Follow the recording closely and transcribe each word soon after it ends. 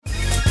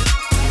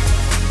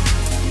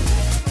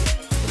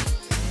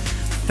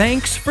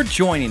Thanks for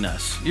joining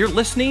us. You're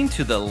listening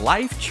to the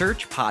Life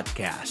Church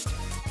Podcast.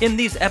 In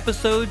these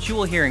episodes, you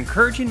will hear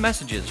encouraging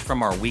messages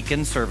from our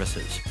weekend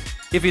services.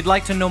 If you'd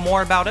like to know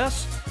more about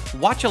us,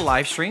 watch a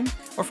live stream,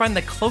 or find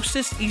the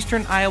closest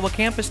Eastern Iowa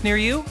campus near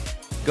you,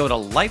 go to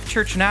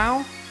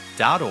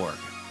lifechurchnow.org.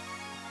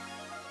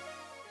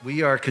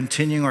 We are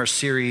continuing our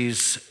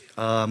series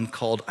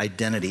called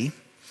Identity.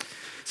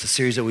 It's a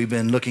series that we've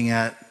been looking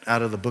at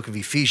out of the book of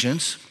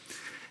Ephesians.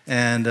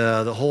 And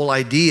the whole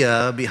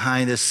idea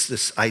behind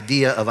this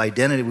idea of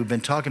identity we've been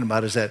talking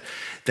about is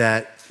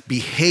that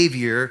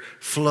behavior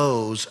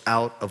flows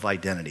out of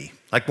identity.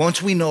 Like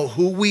once we know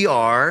who we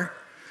are,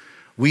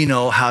 we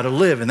know how to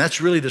live. And that's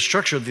really the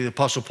structure that the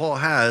Apostle Paul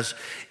has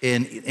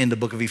in the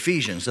book of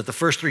Ephesians, that the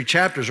first three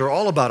chapters are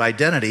all about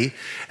identity.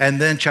 And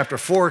then chapter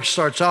 4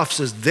 starts off,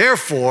 says,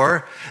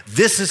 therefore,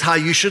 this is how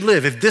you should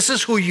live. If this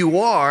is who you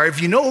are,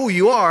 if you know who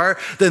you are,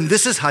 then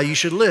this is how you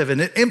should live. And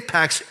it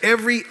impacts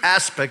every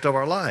aspect of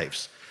our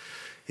lives.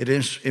 It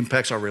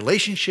impacts our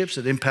relationships.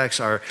 It impacts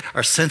our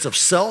sense of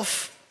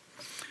self.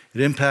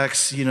 It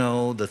impacts,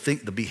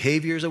 the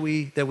behaviors that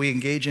we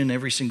engage in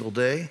every single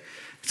day.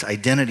 It's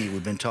identity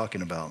we've been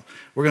talking about.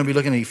 We're going to be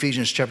looking at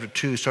Ephesians chapter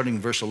 2, starting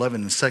in verse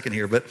 11 in a second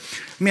here. But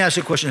let me ask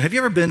you a question. Have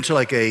you ever been to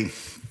like a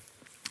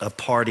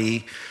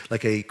party,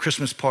 like a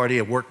Christmas party,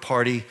 a work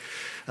party,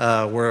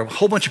 where a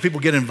whole bunch of people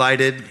get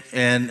invited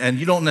and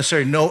you don't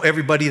necessarily know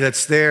everybody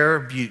that's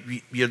there?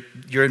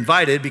 You're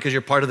invited because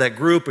you're part of that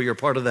group or you're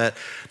part of that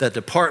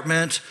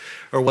department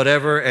or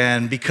whatever,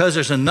 and because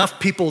there's enough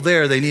people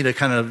there, you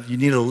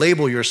need to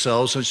label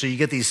yourselves, so you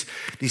get these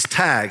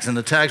tags, and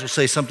the tags will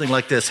say something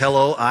like this: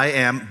 hello, I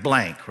am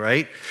blank,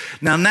 right?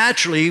 Now,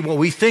 naturally, what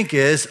we think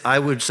is, I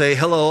would say,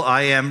 hello,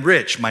 I am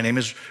Rich. My name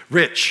is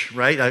Rich,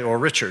 right? Or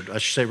Richard, I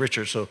should say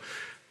Richard, so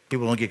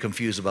people don't get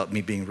confused about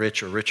me being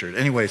Rich or Richard.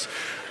 Anyways,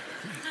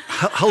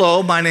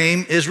 hello, my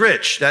name is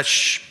Rich.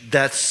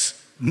 That's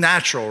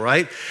natural,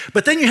 right?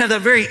 But then you have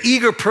that very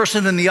eager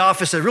person in the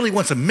office that really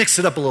wants to mix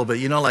it up a little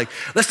bit, like,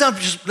 let's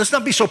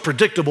not be so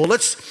predictable.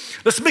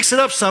 Let's mix it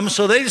up some.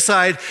 So they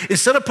decide,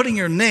 instead of putting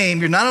your name,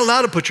 you're not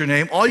allowed to put your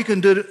name. All you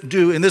can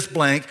do in this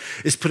blank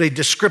is put a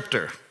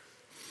descriptor.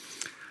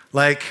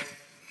 Like,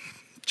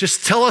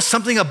 just tell us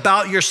something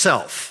about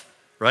yourself,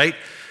 right?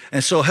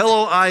 And so,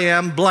 hello, I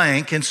am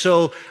blank. And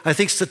so I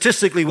think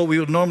statistically what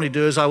we would normally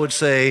do is I would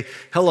say,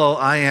 hello,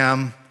 I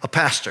am a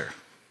pastor.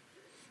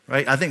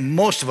 Right? I think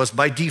most of us,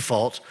 by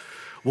default,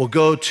 will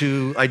go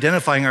to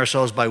identifying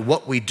ourselves by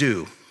what we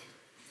do.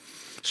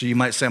 So you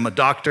might say, I'm a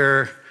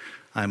doctor,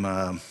 I'm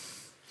a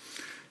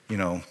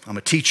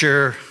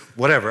teacher,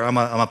 whatever. I'm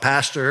a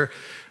pastor,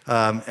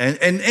 and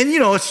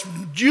it's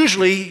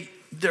usually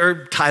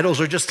their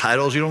titles are just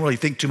titles. You don't really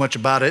think too much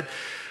about it.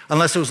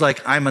 Unless it was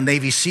like, I'm a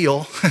Navy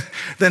SEAL,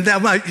 then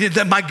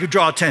that might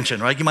draw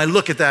attention, right? You might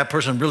look at that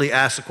person and really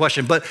ask the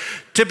question. But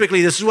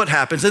typically, this is what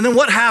happens. And then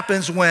what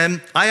happens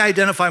when I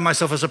identify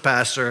myself as a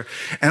pastor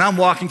and I'm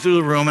walking through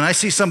the room and I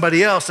see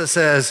somebody else that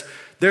says,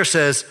 their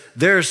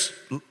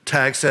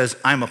tag says,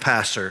 I'm a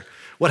pastor.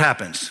 What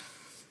happens?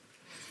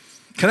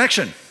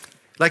 Connection.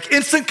 Like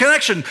instant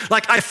connection.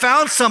 Like I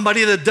found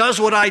somebody that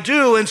does what I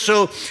do. And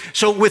so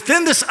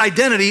within this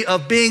identity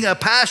of being a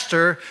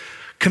pastor,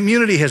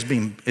 community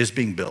is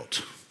being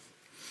built.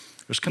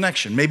 There's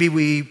connection. Maybe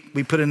we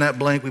put in that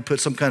blank, we put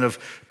some kind of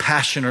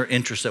passion or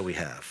interest that we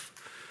have.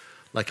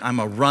 Like I'm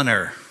a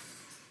runner,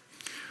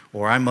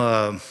 or I'm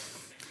a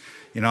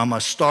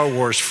Star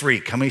Wars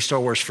freak. How many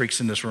Star Wars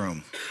freaks in this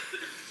room?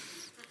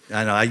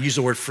 I know I use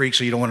the word freak,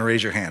 so you don't want to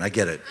raise your hand. I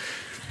get it.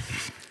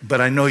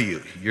 But I know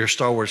you're a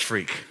Star Wars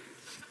freak,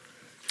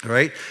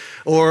 right?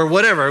 Or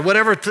whatever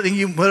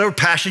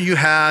passion you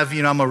have,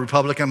 I'm a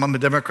Republican, I'm a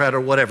Democrat, or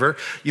whatever,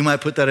 you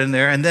might put that in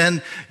there. And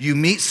then you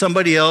meet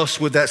somebody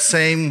else with that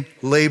same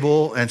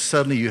label, and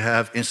suddenly you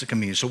have instant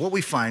community. So what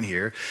we find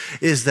here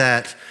is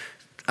that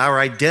our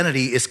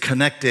identity is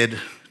connected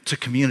to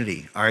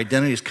community. Our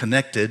identity is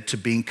connected to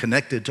being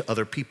connected to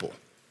other people,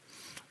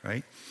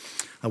 right?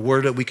 A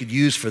word that we could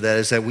use for that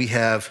is that we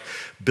have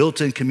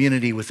built-in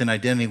community within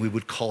identity. We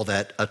would call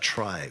that a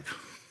tribe.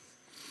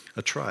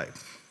 A tribe.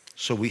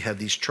 So we have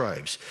these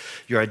tribes.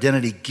 Your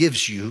identity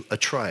gives you a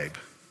tribe.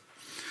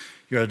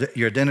 Your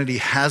identity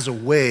has a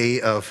way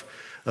of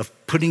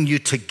putting you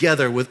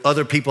together with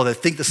other people that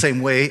think the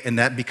same way, and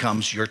that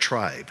becomes your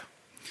tribe.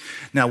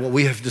 Now, what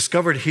we have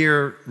discovered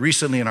here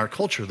recently in our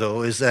culture,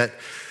 though, is that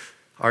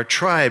our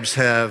tribes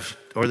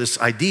this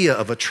idea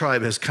of a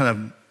tribe has kind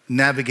of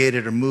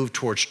navigated or moved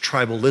towards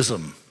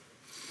tribalism.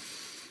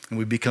 And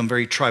we've become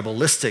very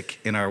tribalistic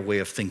in our way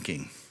of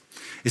thinking.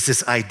 It's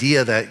this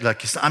idea that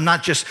it's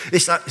not just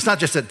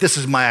that this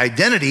is my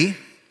identity,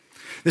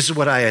 this is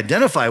what I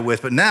identify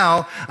with, but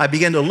now I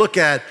begin to look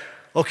at,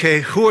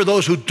 okay, who are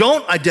those who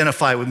don't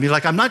identify with me?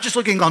 Like I'm not just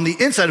looking on the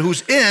inside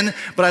who's in,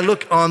 but I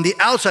look on the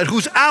outside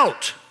who's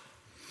out.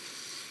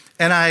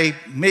 And I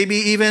maybe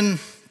even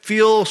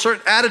feel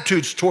certain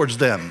attitudes towards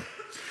them,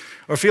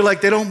 or feel like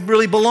they don't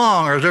really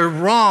belong, or they're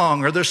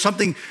wrong, or there's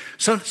something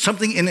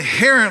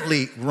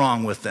inherently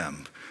wrong with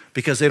them.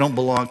 because they don't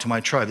belong to my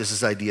tribe. This is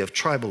the idea of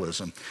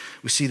tribalism.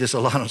 We see this a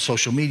lot on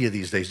social media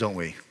these days, don't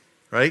we?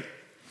 Right?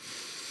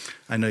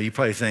 I know you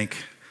probably think,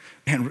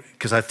 man,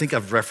 because I think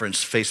I've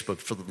referenced Facebook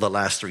for the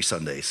last 3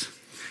 Sundays.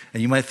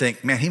 And you might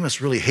think, man, he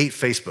must really hate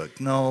Facebook.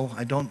 No,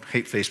 I don't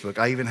hate Facebook.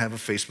 I even have a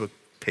Facebook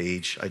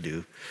page. I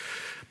do.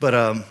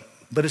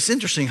 But it's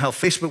interesting how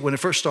Facebook, when it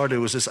first started,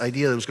 was this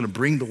idea that it was going to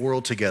bring the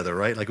world together,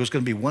 right? Like it was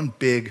going to be one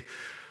big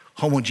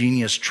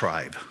homogeneous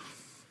tribe.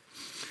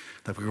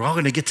 That we were all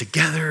going to get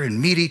together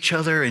and meet each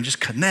other and just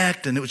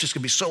connect, and it was just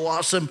going to be so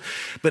awesome.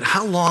 But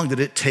how long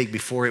did it take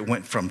before it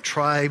went from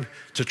tribe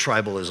to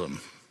tribalism?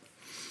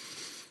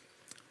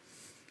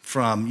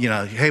 From,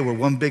 hey, we're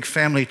one big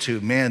family to,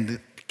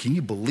 man, can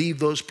you believe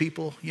those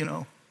people,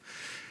 And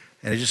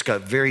it just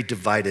got very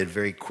divided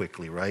very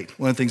quickly, right?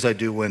 One of the things I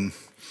do when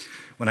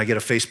I get a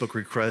Facebook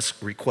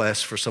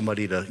request for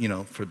somebody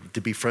to,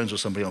 to be friends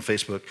with somebody on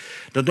Facebook,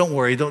 don't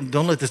worry,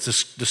 don't let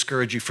this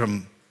discourage you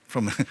from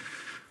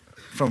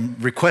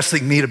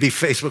requesting me to be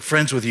Facebook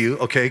friends with you,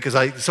 okay? Because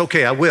it's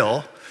okay, I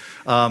will.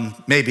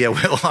 Maybe I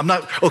will. I'm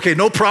not, okay,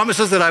 no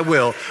promises that I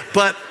will,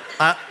 but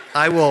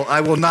I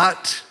will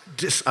not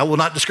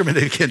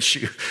discriminate against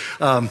you.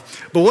 But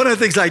one of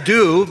the things I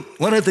do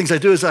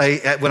is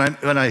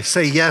when I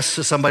say yes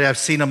to somebody, I've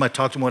seen them, I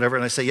talk to them, whatever,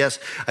 and I say yes,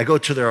 I go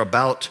to their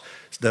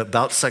the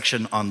about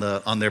section on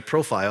their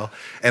profile,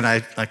 and I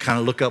kind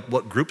of look up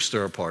what groups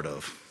they're a part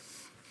of.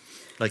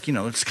 Like, it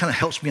kind of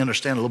helps me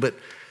understand a little bit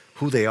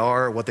who they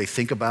are, what they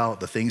think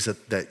about, the things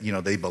that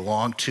they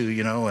belong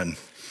to, and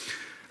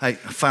I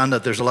found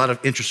that there's a lot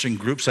of interesting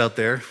groups out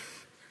there.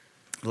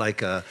 Like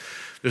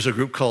there's a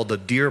group called the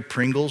Dear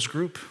Pringles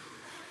group.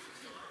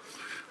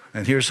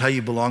 And here's how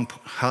you belong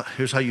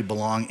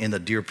in the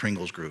Dear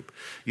Pringles group.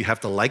 You have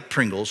to like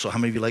Pringles. So how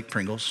many of you like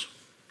Pringles?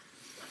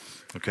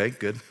 Okay,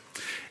 good.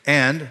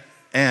 And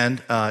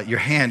your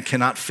hand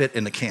cannot fit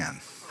in the can.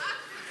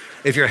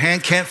 If your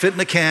hand can't fit in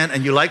the can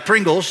and you like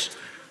Pringles,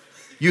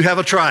 you have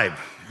a tribe,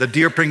 the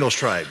Dear Pringles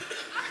tribe.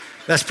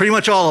 That's pretty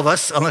much all of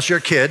us, unless you're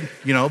a kid,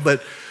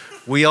 but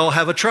we all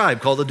have a tribe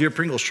called the Dear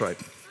Pringles tribe.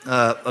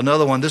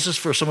 Another one, this is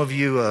for some of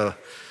you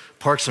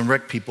Parks and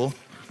Rec people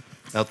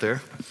out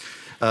there.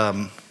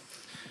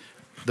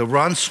 The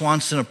Ron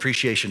Swanson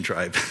Appreciation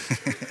Tribe.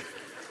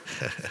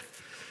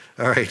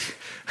 All right,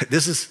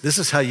 this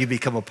is how you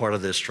become a part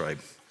of this tribe.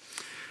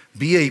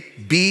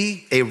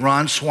 Be a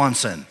Ron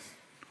Swanson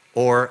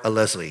or a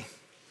Leslie.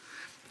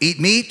 Eat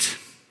meat,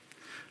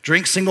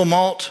 drink single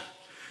malt.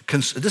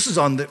 This is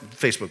on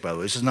Facebook, by the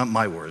way. This is not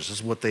my words. This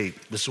is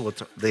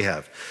what they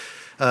have.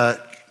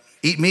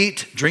 Eat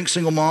meat, drink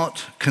single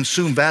malt,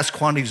 consume vast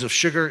quantities of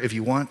sugar if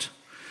you want.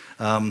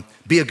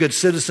 Be a good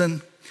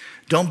citizen.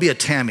 Don't be a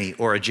Tammy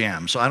or a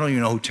Jam. So I don't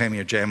even know who Tammy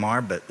or Jam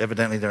are, but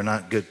evidently they're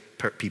not good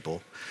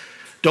people.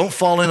 Don't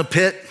fall in a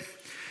pit.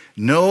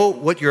 Know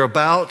what you're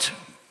about,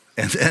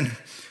 and then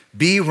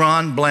be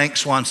Ron blank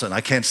Swanson.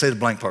 I can't say the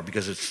blank part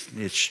because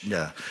it's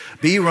yeah.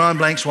 Be Ron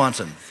blank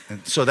Swanson.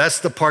 And so that's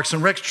the Parks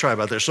and Rec tribe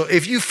out there. So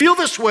if you feel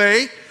this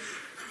way,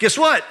 guess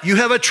what? You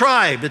have a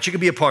tribe that you can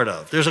be a part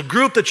of. There's a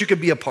group that you can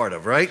be a part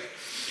of, right?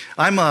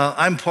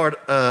 I'm part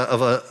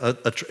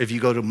of if you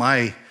go to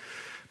my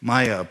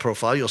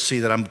profile, you'll see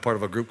that I'm part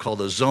of a group called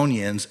the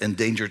Zonians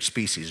Endangered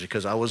Species,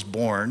 because I was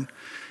born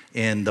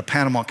in the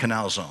Panama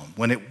Canal Zone,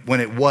 when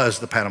it was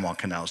the Panama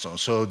Canal Zone.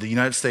 So the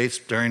United States,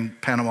 during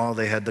Panama,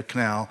 they had the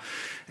canal,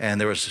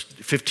 and there was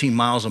 15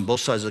 miles on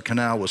both sides of the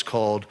canal was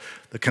called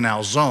the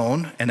Canal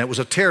Zone, and it was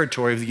a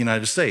territory of the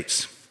United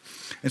States.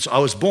 And so I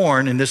was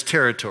born in this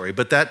territory,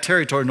 but that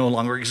territory no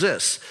longer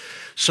exists.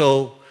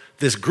 So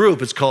this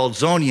group is called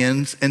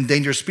Zonians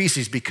Endangered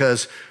Species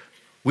because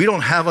we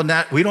don't have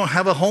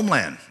a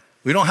homeland.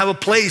 We don't have a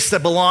place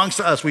that belongs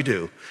to us. We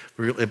do.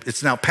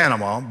 It's now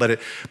Panama, but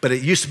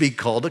it used to be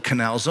called the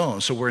Canal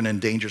Zone. So we're an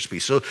endangered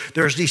species. So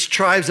there's these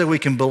tribes that we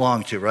can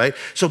belong to, right?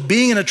 So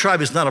being in a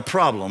tribe is not a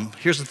problem.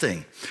 Here's the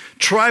thing.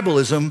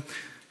 Tribalism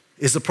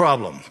is the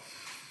problem.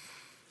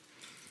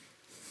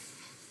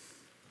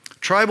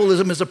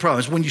 Tribalism is the problem.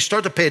 It's when you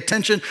start to pay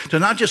attention to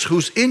not just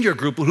who's in your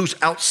group, but who's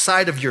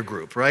outside of your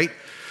group, right?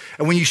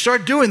 And when you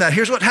start doing that,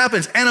 here's what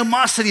happens.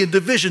 Animosity and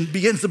division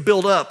begins to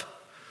build up.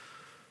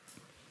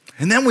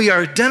 And then we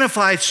are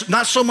identified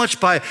not so much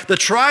by the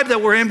tribe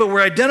that we're in, but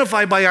we're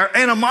identified by our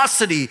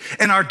animosity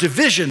and our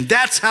division.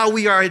 That's how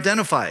we are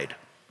identified.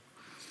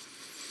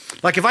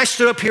 Like if I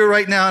stood up here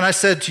right now and I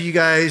said to you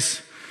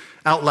guys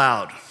out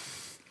loud,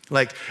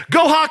 like,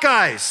 go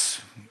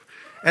Hawkeyes.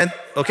 And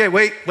okay,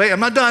 wait, I'm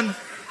not done.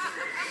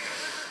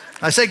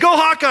 I say, go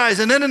Hawkeyes.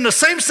 And then in the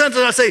same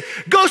sentence, I say,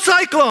 go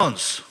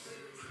Cyclones.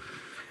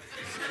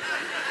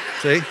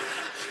 See?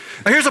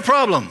 Now here's the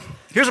problem.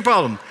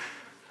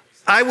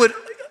 I would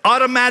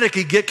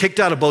automatically get kicked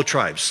out of both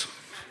tribes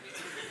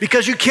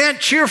because you can't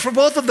cheer for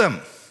both of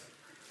them.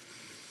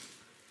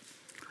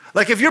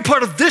 Like if you're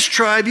part of this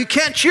tribe, you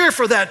can't cheer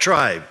for that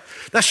tribe.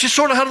 That's just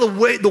sort of how the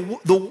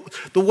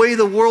way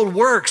the world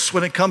works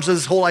when it comes to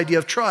this whole idea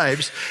of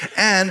tribes,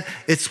 and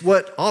it's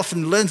what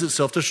often lends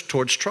itself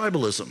towards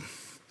tribalism.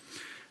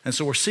 And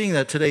so we're seeing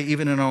that today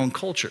even in our own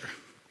culture.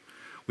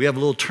 We have a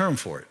little term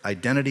for it,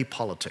 identity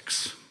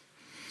politics,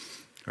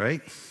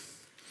 right?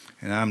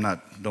 And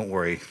don't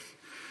worry.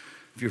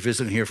 If you're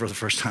visiting here for the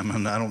first time,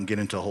 I don't get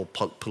into whole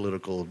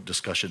political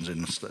discussions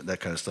and that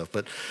kind of stuff,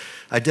 but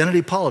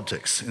identity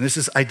politics. And this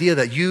is idea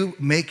that you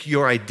make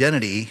your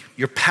identity,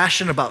 you're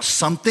passionate about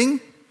something,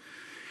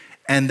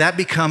 and that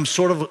becomes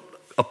sort of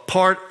a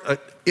part,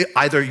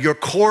 either your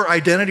core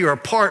identity or a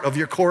part of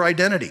your core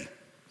identity.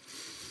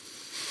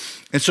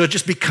 And so it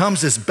just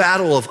becomes this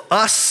battle of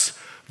us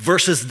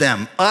versus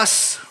them,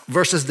 us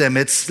versus them.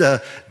 It's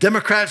the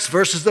Democrats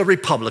versus the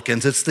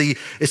Republicans. It's the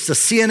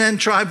CNN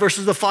tribe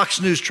versus the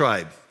Fox News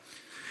tribe.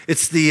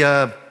 It's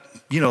the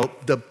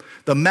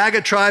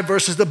MAGA tribe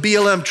versus the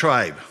BLM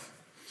tribe.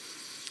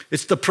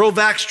 It's the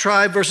pro-vax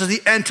tribe versus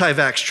the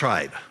anti-vax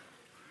tribe.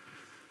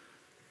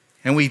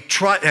 And we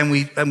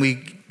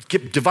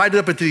get divided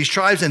up into these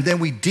tribes, and then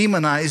we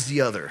demonize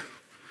the other.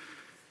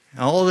 And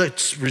all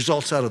that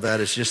results out of that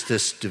is just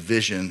this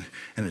division,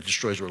 and it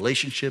destroys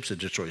relationships, it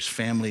destroys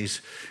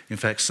families. In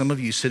fact, some of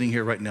you sitting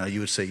here right now, you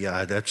would say,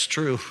 yeah, that's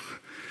true.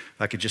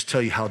 I could just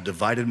tell you how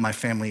divided my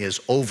family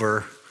is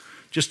over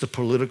just the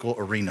political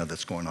arena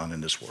that's going on in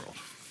this world.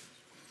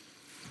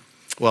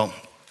 Well,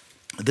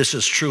 this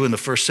is true in the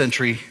first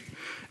century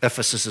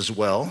Ephesus as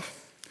well.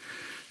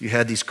 You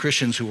had these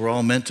Christians who were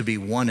all meant to be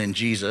one in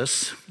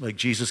Jesus. Like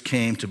Jesus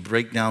came to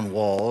break down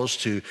walls,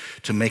 to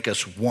make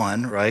us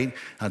one, right?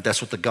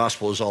 That's what the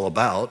gospel is all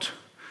about.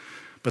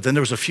 But then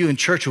there was a few in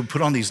church who would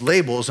put on these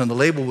labels, and the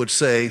label would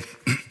say,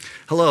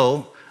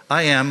 hello,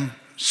 I am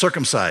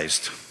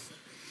circumcised.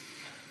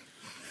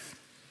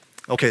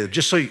 Okay,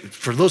 just so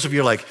for those of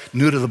you like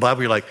new to the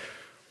Bible, you're like,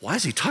 why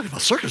is he talking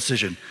about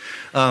circumcision?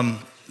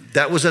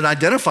 That was an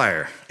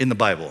identifier in the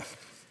Bible.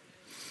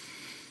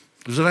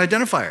 It was an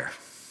identifier.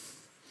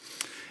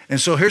 And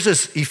so here's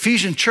this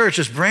Ephesian church,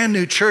 this brand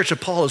new church that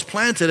Paul has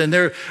planted, and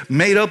they're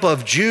made up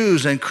of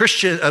Jews and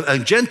Christians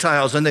and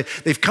Gentiles, and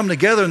they've come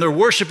together and they're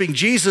worshiping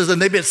Jesus,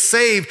 and they've been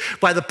saved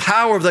by the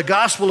power of the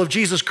gospel of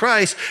Jesus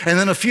Christ. And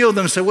then a few of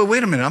them say, well,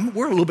 wait a minute,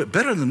 we're a little bit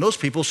better than those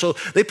people. So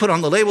they put on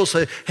the label,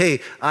 say,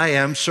 hey, I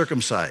am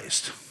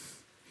circumcised.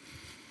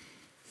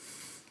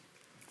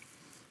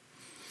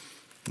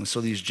 And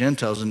so these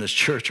Gentiles in this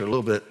church are a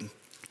little bit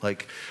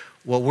like,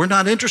 well, we're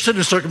not interested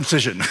in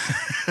circumcision.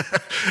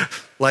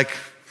 Like,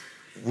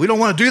 we don't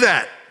want to do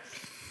that.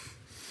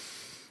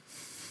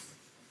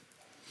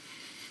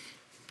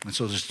 And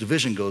so this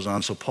division goes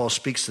on. So Paul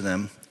speaks to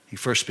them. He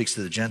first speaks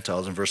to the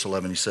Gentiles. In verse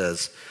 11, he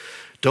says,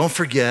 don't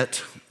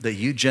forget that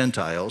you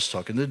Gentiles,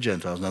 talking to the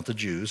Gentiles, not the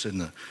Jews in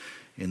the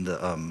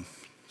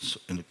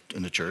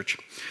church.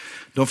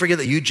 Don't forget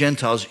that you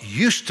Gentiles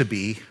used to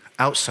be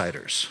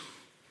outsiders.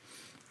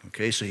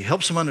 Okay, so he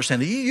helps them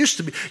understand that you used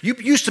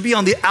to be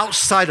on the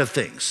outside of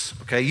things.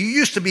 Okay, you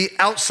used to be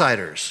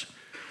outsiders.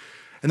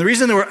 And the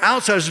reason they were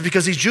outsiders is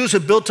because these Jews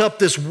had built up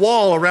this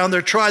wall around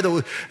their tribe.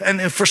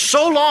 And for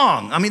so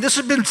long, I mean, this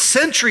had been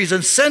centuries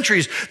and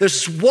centuries,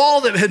 this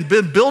wall that had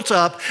been built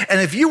up. And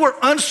if you were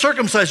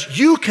uncircumcised,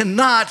 you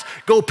cannot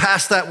go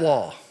past that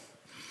wall,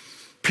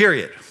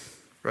 period,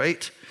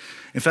 right?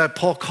 In fact,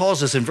 Paul calls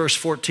this in verse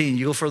 14,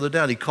 you go further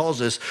down, he calls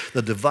this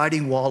the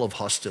dividing wall of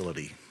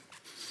hostility.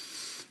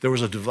 There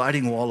was a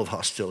dividing wall of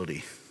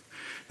hostility.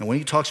 And when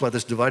he talks about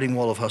this dividing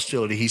wall of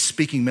hostility, he's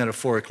speaking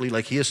metaphorically,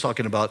 like he is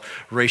talking about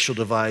racial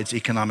divides,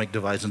 economic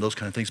divides, and those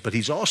kind of things. But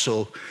he's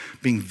also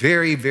being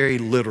very, very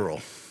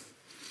literal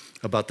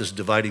about this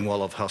dividing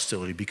wall of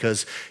hostility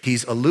because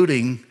he's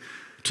alluding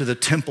to the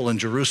temple in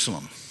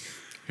Jerusalem.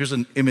 Here's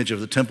an image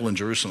of the temple in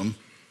Jerusalem.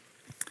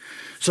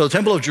 So the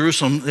temple of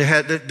Jerusalem,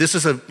 this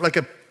is like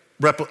an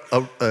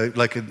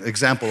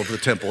example of the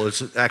temple.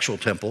 It's an actual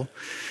temple.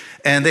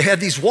 And they had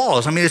these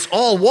walls. I mean, it's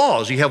all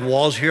walls. You have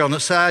walls here on the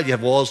side, you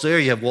have walls there,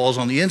 you have walls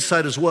on the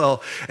inside as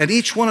well. And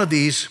each one of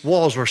these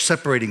walls were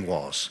separating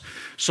walls.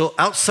 So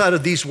outside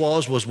of these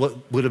walls was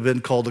what would have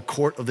been called the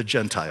court of the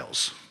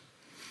Gentiles.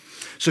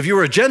 So if you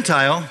were a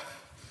Gentile,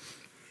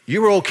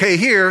 you were okay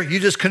here, you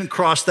just couldn't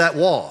cross that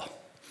wall.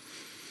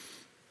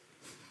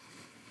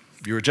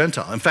 You were a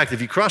Gentile. In fact,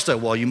 if you crossed that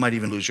wall, you might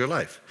even lose your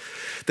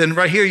life. Then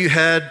right here you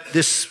had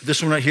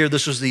this one right here.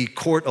 This was the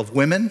court of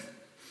women.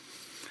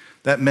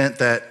 That meant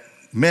that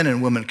men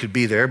and women could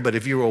be there, but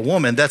if you were a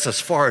woman, that's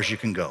as far as you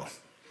can go.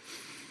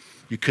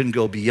 You couldn't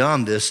go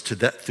beyond this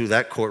through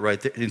that court right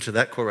there, into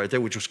that court right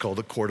there, which was called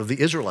the court of the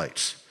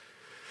Israelites.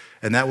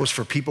 And that was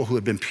for people who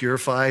had been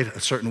purified a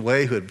certain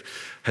way, who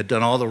had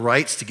done all the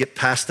rites to get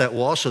past that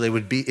wall, so they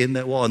would be in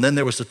that wall. And then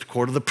there was the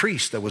court of the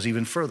priest that was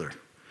even further.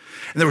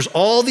 And there was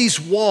all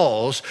these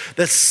walls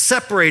that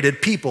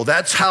separated people.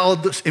 That's how,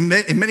 in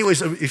many ways,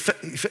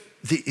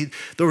 the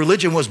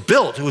religion was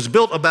built. It was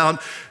built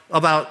about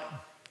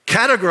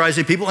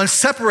categorizing people and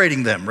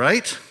separating them,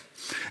 right?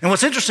 And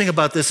what's interesting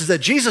about this is that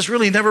Jesus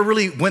never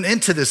really went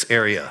into this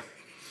area.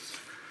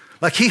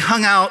 Like he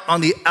hung out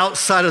on the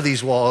outside of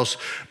these walls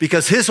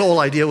because his whole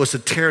idea was to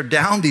tear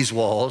down these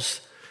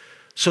walls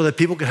so that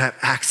people could have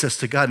access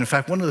to God. In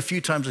fact, one of the few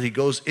times that he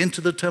goes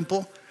into the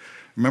temple,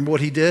 remember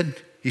what he did?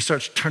 He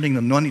starts turning the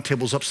anointing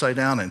tables upside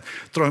down and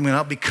throwing them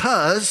out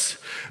because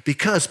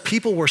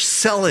people were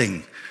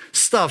selling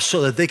stuff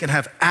so that they can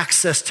have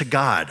access to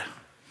God.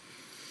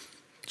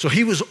 So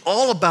he was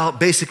all about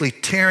basically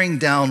tearing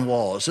down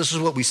walls. This is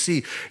what we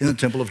see in the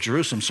Temple of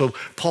Jerusalem. So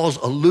Paul's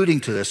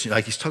alluding to this,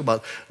 like he's talking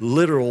about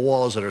literal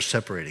walls that are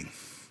separating,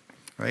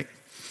 right?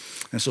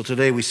 And so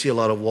today we see a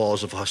lot of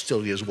walls of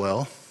hostility as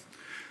well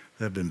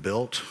that have been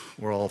built.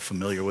 We're all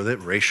familiar with it.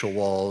 Racial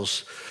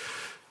walls,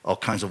 all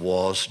kinds of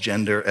walls,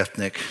 gender,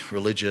 ethnic,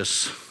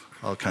 religious,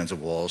 all kinds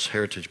of walls,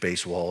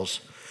 heritage-based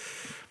walls.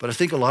 But I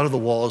think a lot of the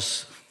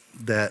walls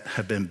that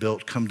have been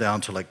built come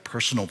down to like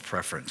personal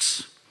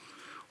preference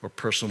or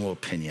personal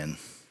opinion,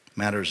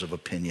 matters of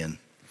opinion.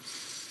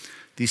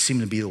 These seem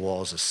to be the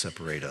walls that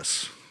separate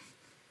us.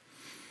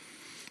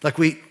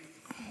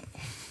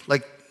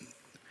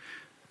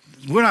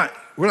 We're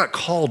not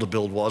called to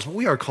build walls, but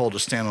we are called to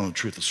stand on the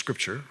truth of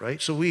Scripture,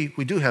 right? So we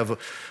do have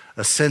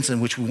a sense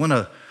in which we want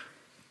to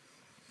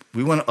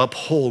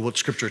uphold what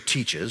Scripture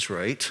teaches,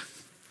 right?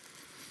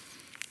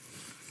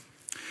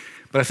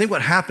 But I think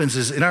what happens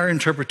is in our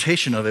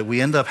interpretation of it,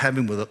 we end up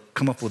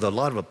come up with a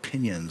lot of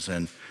opinions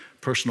and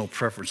personal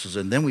preferences,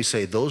 and then we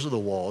say those are the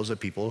walls that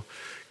people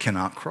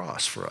cannot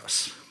cross for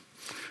us.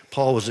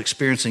 Paul was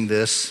experiencing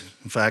this,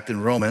 in fact,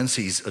 in Romans.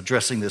 He's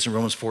addressing this in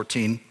Romans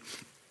 14.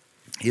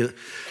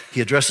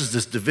 He addresses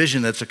this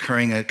division that's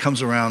occurring, and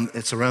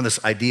it's around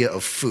this idea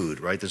of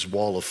food, right? This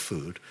wall of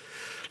food.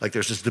 Like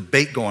there's this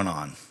debate going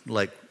on,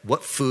 like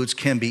what foods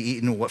can be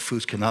eaten and what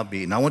foods cannot be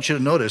eaten. I want you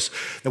to notice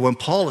that when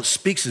Paul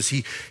speaks this,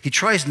 he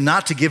tries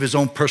not to give his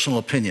own personal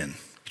opinion.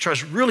 He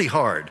tries really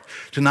hard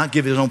to not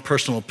give his own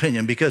personal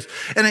opinion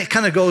and it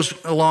kind of goes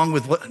along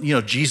with what,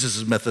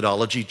 Jesus'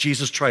 methodology.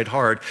 Jesus tried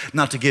hard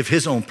not to give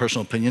his own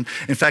personal opinion.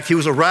 In fact, he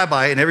was a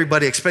rabbi and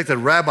everybody expected a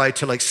rabbi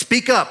to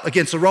speak up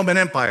against the Roman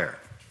Empire.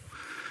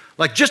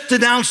 Just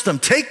denounce them,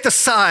 take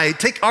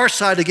our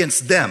side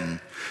against them.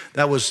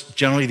 That was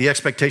generally the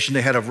expectation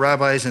they had of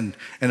rabbis and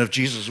of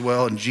Jesus as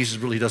well, and Jesus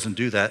really doesn't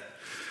do that.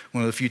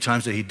 One of the few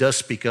times that he does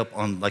speak up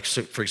on,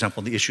 for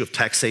example, the issue of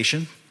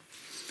taxation.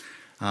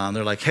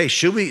 They're like, hey,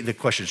 should we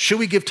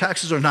give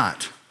taxes or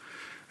not?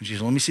 And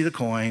Jesus, let me see the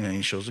coin, and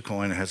he shows the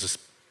coin. It has this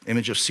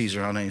image of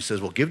Caesar on it, and he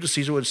says, well, give to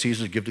Caesar what is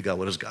Caesar's, give to God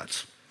what is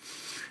God's.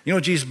 You know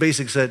what Jesus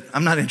basically said?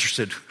 I'm not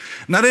interested.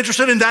 I'm not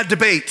interested in that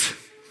debate.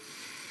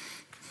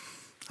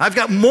 I've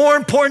got more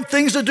important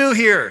things to do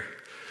here.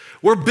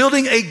 We're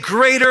building a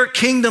greater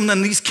kingdom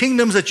than these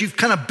kingdoms that you've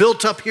kind of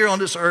built up here on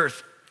this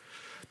earth.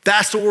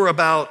 That's what we're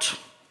about.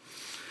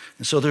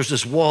 And so there's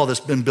this wall that's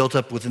been built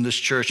up within this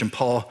church, and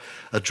Paul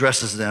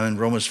addresses them in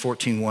Romans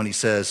 14:1. He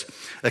says,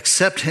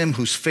 accept him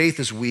whose faith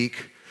is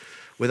weak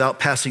without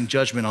passing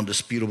judgment on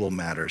disputable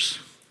matters.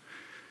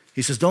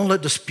 He says, don't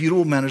let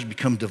disputable matters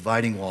become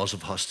dividing walls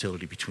of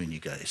hostility between you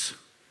guys.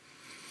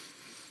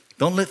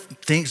 Don't let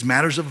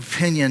matters of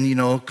opinion,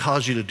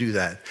 cause you to do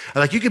that.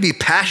 You can be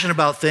passionate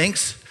about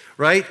things,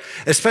 right?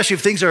 Especially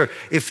if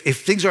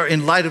things are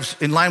in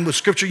line with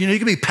Scripture, you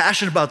can be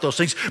passionate about those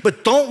things,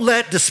 but don't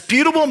let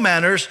disputable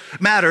matters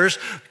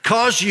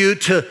cause you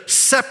to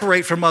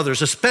separate from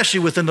others, especially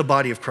within the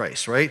body of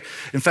Christ, right?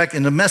 In fact,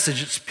 in the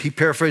Message, he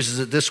paraphrases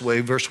it this way,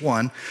 verse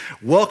 1,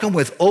 welcome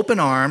with open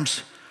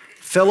arms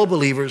fellow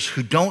believers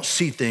who don't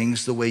see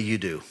things the way you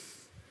do.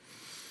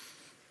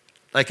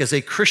 As a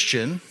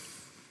Christian,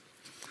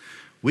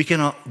 we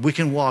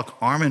can walk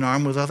arm in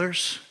arm with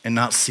others and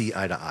not see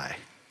eye to eye.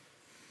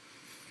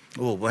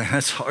 Oh, boy,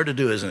 that's hard to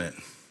do, isn't it?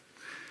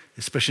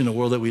 Especially in the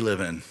world that we live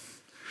in.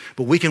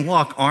 But we can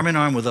walk arm in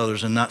arm with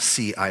others and not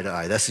see eye to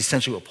eye. That's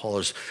essentially what Paul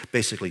is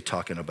basically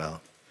talking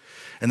about.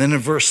 And then in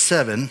verse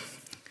 7,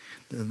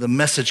 the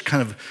Message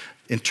kind of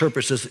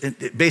interprets this.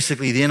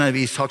 Basically, the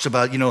NIV talks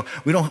about,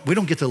 we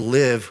don't get to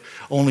live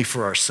only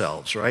for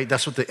ourselves, right?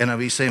 That's what the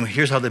NIV is saying.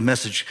 Here's how the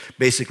Message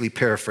basically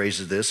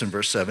paraphrases this in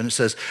verse 7. It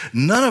says,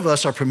 none of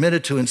us are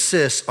permitted to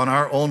insist on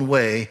our own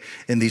way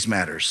in these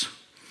matters.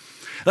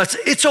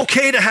 It's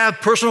okay to have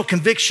personal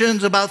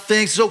convictions about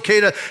things. It's okay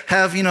to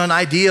have, an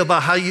idea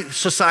about how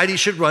society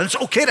should run. It's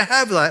okay to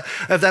have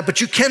that, but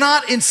you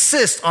cannot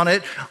insist on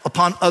it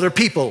upon other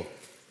people.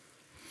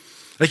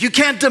 You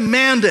can't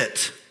demand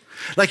it.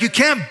 You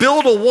can't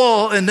build a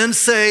wall and then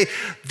say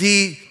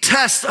the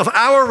test of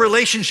our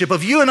relationship,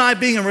 of you and I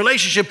being in a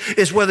relationship,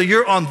 is whether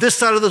you're on this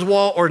side of the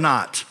wall or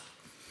not.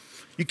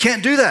 You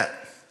can't do that.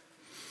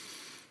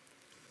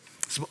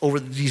 It's over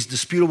these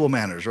disputable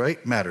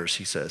matters,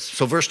 he says.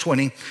 So verse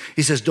 20,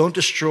 he says, don't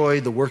destroy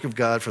the work of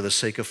God for the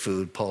sake of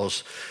food.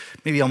 Paul's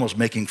maybe almost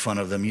making fun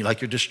of them. You're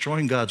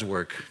destroying God's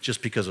work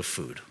just because of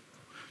food.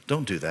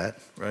 Don't do that,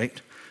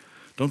 right?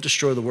 Don't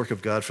destroy the work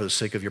of God for the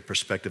sake of your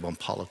perspective on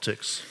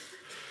politics,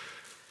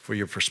 for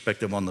your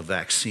perspective on the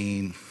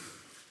vaccine.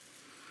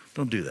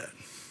 Don't do that.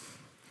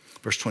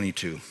 Verse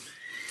 22.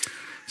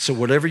 So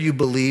whatever you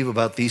believe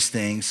about these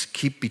things,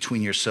 keep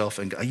between yourself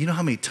and God. You know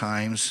how many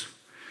times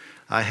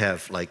I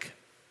have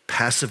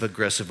passive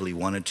aggressively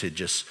wanted to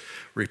just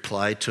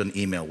reply to an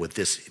email with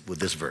this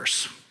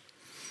verse.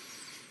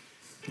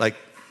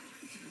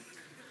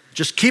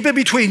 Just keep it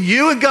between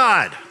you and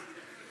God.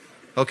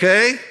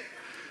 okay?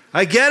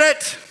 I get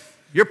it.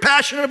 You're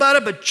passionate about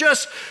it, but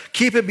just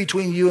keep it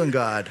between you and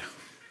God.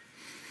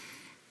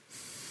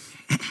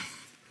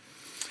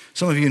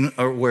 Some of you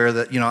are aware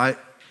that,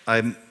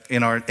 I'm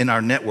in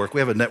our network.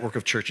 We have a network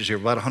of churches here,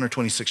 about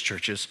 126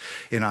 churches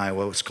in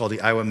Iowa. It's called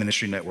the Iowa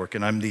Ministry Network,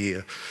 and I'm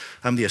the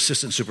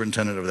assistant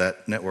superintendent of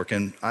that network.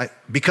 And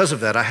because of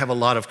that, I have a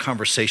lot of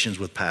conversations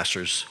with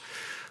pastors.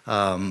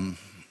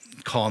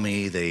 Call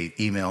me, they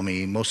email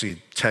me,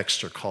 mostly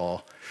text or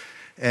call.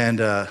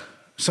 And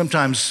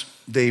sometimes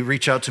they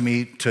reach out to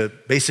me to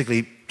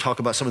basically talk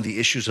about some of the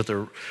issues that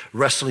they're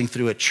wrestling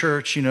through at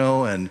church,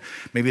 and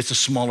maybe it's a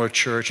smaller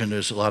church and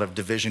there's a lot of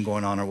division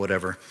going on or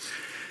whatever.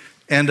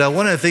 And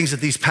one of the things that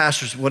these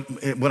pastors,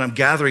 what I'm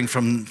gathering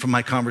from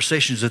my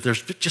conversations, is that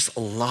there's just a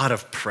lot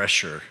of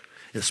pressure,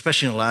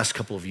 especially in the last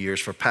couple of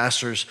years, for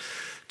pastors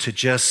to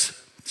just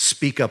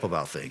speak up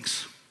about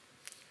things.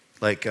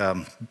 Like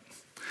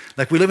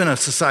we live in a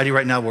society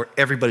right now where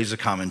everybody's a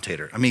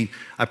commentator. I mean,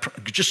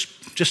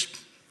 just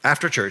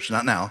after church,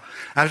 not now,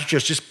 after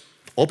church, just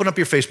open up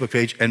your Facebook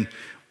page, and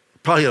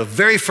probably the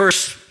very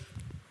first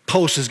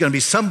post is going to be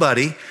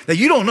somebody that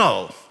you don't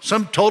know,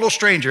 some total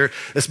stranger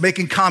that's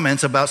making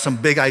comments about some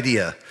big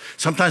idea.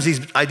 Sometimes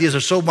these ideas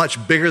are so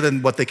much bigger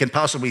than what they can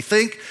possibly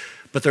think,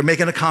 but they're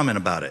making a comment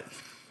about it,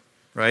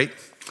 right?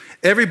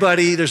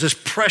 There's this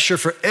pressure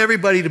for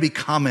everybody to be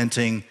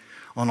commenting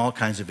on all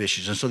kinds of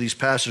issues. And so these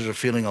pastors are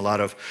feeling a lot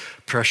of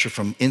pressure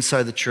from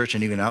inside the church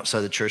and even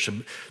outside the church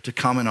to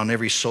comment on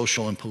every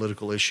social and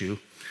political issue.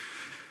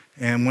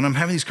 And when I'm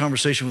having these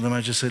conversations with them,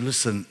 I just say,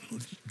 listen,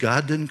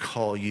 God didn't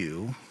call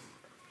you,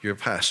 you're a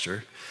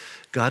pastor,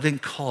 God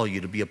didn't call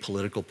you to be a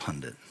political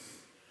pundit.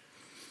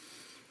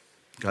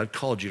 God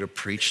called you to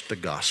preach the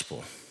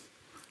gospel.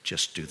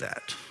 Just do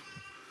that.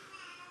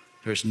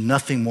 There's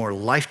nothing more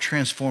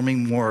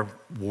life-transforming, more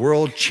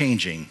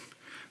world-changing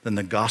than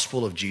the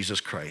gospel of Jesus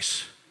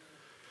Christ.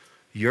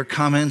 Your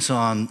comments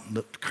on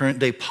the current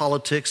day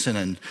politics and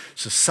in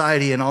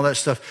society and all that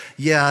stuff,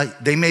 yeah,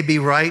 they may be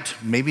right,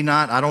 maybe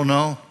not, I don't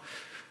know,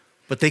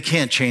 but they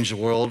can't change the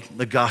world.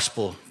 The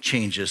gospel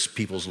changes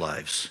people's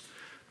lives.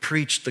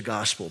 Preach the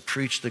gospel,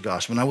 preach the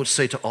gospel. And I would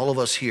say to all of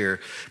us here,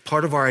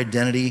 part of our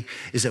identity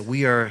is that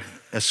we are,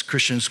 as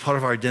Christians, part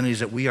of our identity is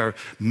that we are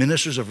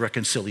ministers of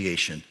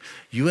reconciliation.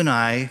 You and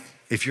I,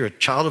 if you're a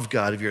child of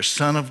God, if you're a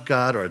son of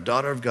God or a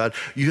daughter of God,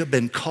 you have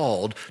been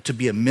called to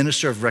be a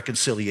minister of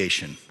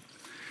reconciliation.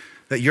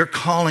 That your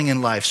calling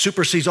in life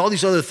supersedes all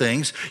these other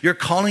things. Your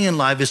calling in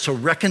life is to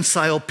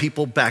reconcile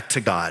people back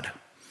to God.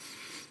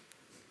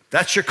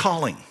 That's your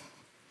calling.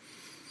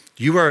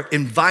 You are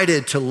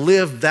invited to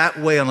live that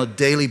way on a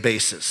daily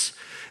basis,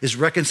 is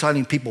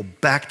reconciling people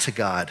back to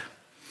God.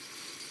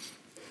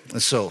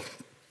 And so,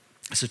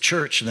 as a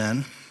church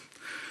then,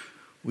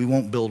 we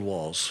won't build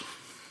walls.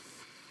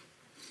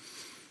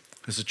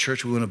 As a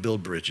church, we want to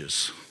build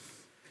bridges.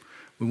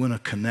 We want to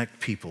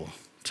connect people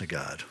to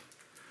God.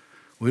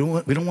 We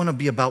don't want to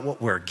be about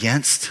what we're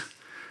against.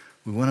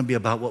 We want to be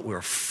about what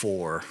we're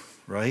for,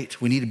 right?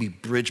 We need to be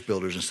bridge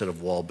builders instead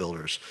of wall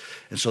builders.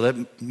 And so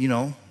that,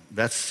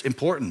 that's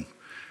important.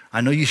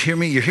 I know you hear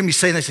me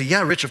saying that, say,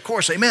 yeah, Rich, of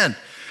course, amen.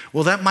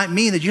 Well, that might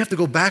mean that you have to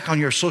go back on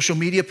your social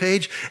media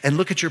page and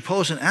look at your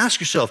post and ask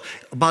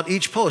yourself about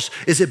each post.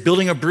 Is it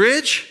building a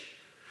bridge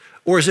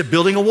or is it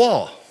building a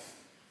wall?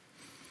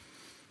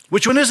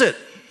 Which one is it?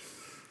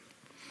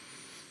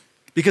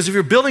 Because if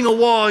you're building a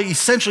wall,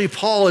 essentially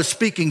Paul is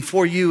speaking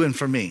for you and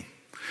for me.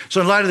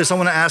 So in light of this, I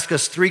want to ask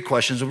us three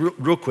questions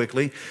real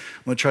quickly.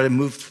 I'm going to try to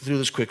move through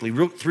this quickly.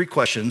 Three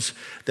questions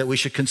that we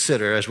should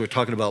consider as we're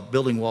talking about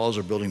building walls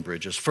or building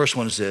bridges. First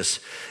one is this: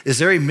 is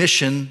there a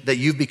mission that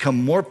you've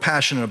become more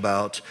passionate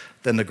about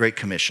than the Great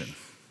Commission?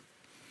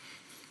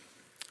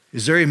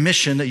 Is there a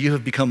mission that you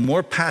have become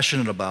more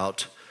passionate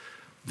about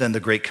than the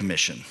Great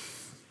Commission?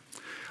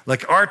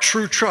 Like our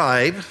true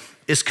tribe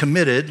is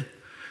committed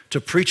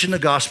to preaching the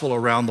gospel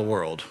around the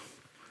world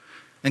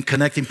and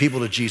connecting people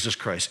to Jesus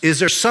Christ. Is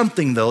there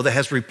something, though, that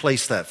has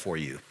replaced that for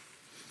you?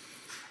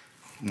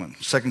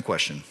 Second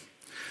question.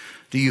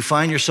 Do you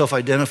find yourself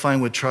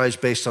identifying with tribes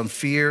based on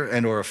fear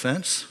and or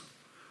offense?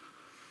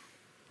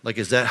 Like,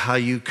 is that how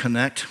you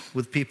connect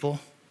with people?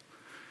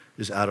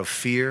 Is out of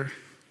fear?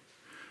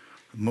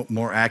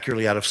 More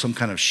accurately, out of some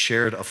kind of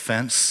shared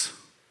offense?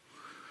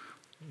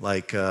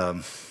 Like,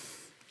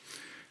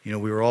 we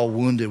were all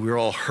wounded, we were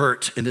all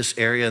hurt in this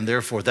area, and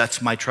therefore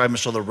that's my tribe. And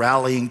so the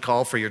rallying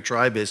call for your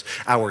tribe is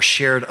our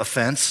shared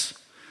offense.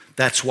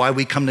 That's why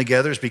we come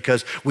together, is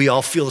because we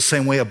all feel the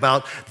same way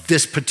about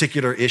this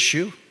particular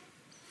issue.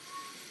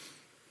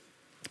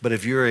 But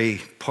if you're a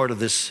part of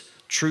this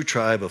true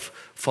tribe of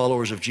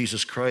followers of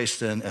Jesus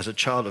Christ, then as a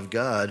child of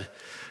God,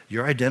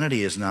 your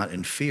identity is not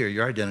in fear,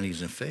 your identity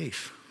is in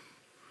faith.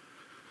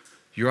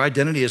 Your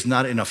identity is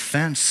not in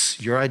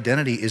offense, your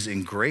identity is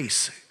in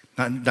grace.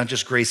 Not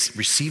just grace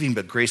receiving,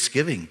 but grace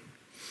giving.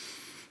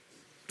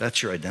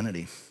 That's your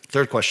identity.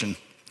 Third question.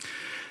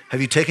 Have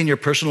you taken your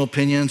personal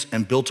opinions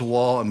and built a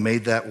wall and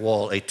made that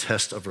wall a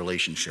test of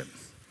relationship?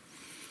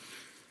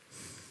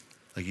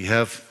 Like you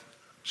have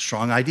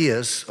strong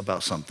ideas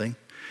about something.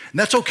 And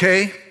that's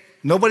okay.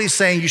 Nobody's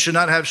saying you should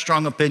not have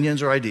strong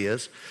opinions or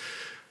ideas.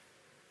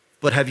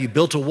 But have you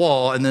built a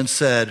wall and then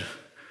said,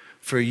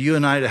 for you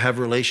and I to have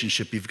a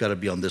relationship, you've got to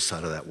be on this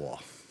side of that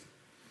wall?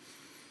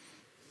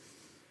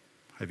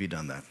 Have you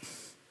done that?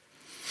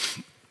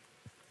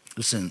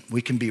 Listen,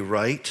 we can be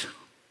right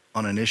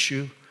on an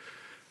issue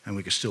and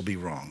we can still be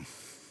wrong.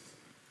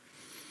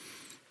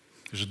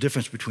 There's a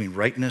difference between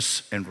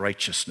rightness and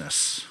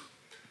righteousness.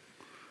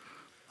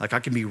 Like I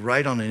can be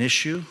right on an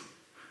issue,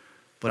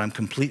 but I'm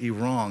completely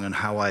wrong in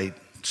how I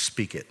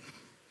speak it.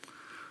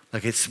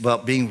 Like it's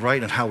about being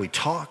right on how we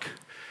talk,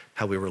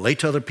 how we relate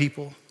to other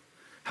people,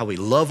 how we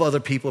love other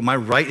people. Am I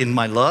right in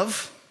my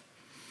love?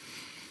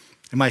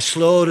 Am I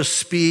slow to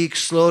speak,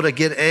 slow to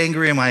get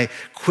angry? Am I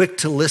quick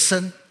to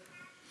listen?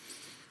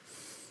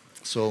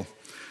 So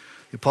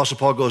the Apostle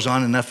Paul goes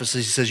on in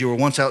Ephesus, he says, you were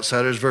once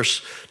outsiders.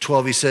 Verse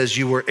 12, he says,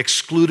 you were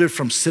excluded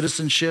from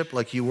citizenship,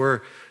 like you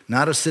were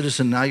not a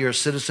citizen, now you're a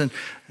citizen.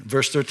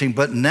 Verse 13,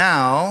 but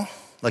now,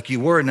 like you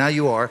were, now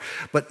you are,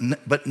 but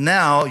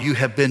now you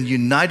have been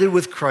united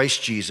with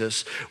Christ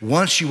Jesus.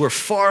 Once you were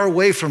far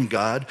away from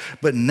God,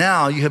 but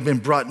now you have been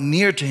brought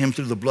near to him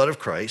through the blood of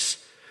Christ.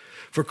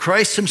 For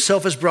Christ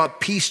himself has brought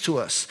peace to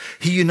us.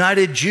 He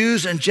united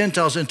Jews and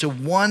Gentiles into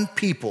one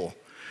people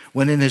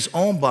when in his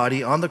own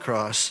body on the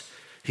cross,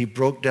 he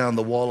broke down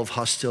the wall of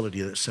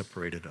hostility that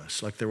separated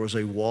us. Like there was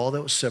a wall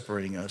that was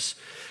separating us,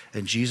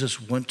 and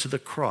Jesus went to the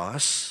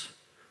cross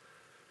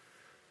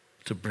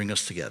to bring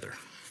us together.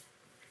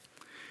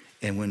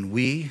 And when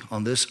we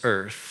on this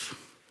earth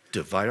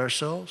divide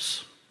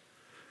ourselves,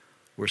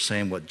 we're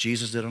saying what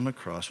Jesus did on the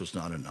cross was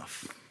not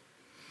enough.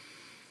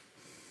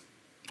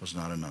 Was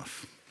not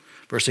enough.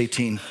 Verse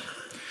 18,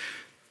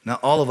 now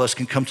all of us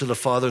can come to the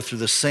Father through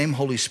the same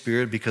Holy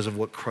Spirit because of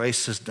what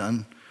Christ has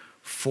done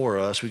for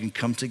us. We can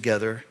come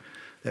together.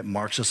 That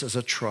marks us as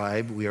a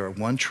tribe. We are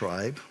one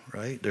tribe,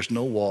 right? There's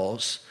no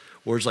walls.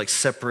 Words like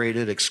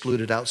separated,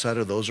 excluded,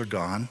 outsider, those are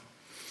gone.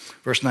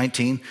 Verse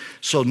 19,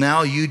 so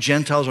now you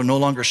Gentiles are no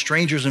longer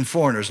strangers and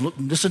foreigners.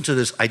 Listen to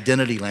this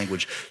identity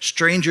language.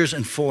 Strangers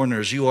and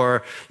foreigners. You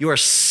are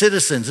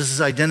citizens. This is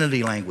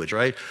identity language,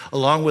 right?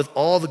 Along with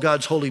all the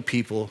God's holy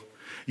people.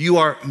 You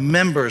are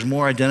members,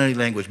 more identity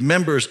language,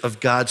 members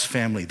of God's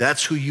family.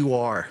 That's who you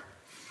are.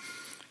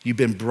 You've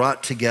been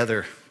brought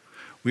together.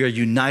 We are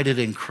united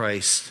in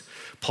Christ.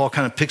 Paul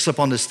kind of picks up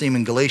on this theme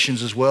in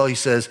Galatians as well. He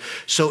says,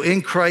 so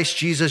in Christ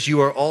Jesus,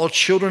 you are all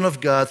children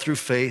of God through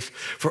faith.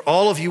 For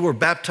all of you were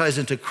baptized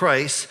into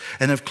Christ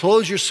and have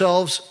clothed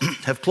yourselves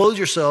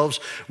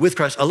with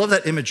Christ. I love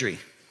that imagery.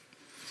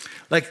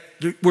 Like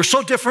we're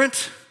so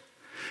different,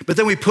 but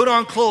then we put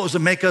on clothes that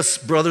make us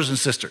brothers and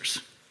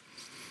sisters.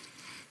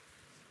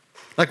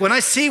 Like when I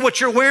see what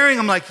you're wearing,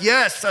 I'm like,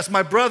 yes, that's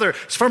my brother.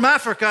 It's from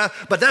Africa,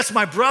 but that's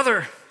my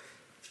brother.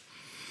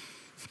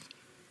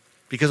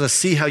 Because I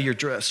see how you're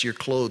dressed, you're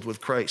clothed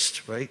with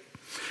Christ, right?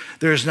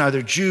 There is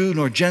neither Jew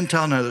nor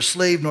Gentile, neither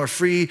slave nor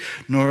free,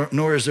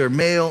 nor is there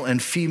male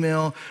and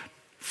female,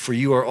 for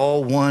you are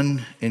all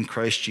one in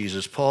Christ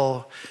Jesus.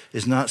 Paul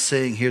is not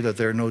saying here that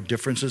there are no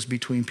differences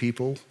between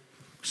people.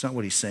 It's not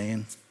what he's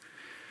saying.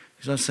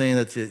 He's not saying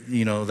that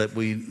that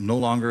we no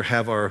longer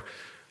have our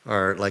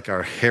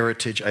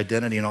heritage,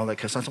 identity, and all that.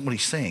 That's not what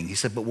he's saying. He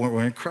said, but when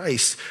we're in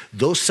Christ,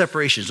 those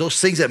separations,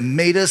 those things that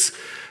made us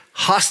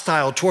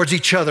hostile towards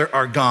each other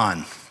are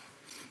gone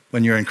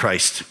when you're in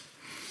Christ.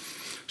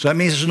 So that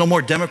means there's no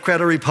more Democrat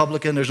or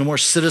Republican. There's no more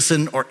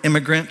citizen or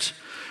immigrant.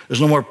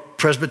 There's no more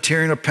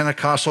Presbyterian or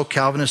Pentecostal,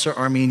 Calvinist or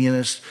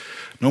Arminianist.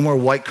 No more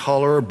white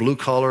collar or blue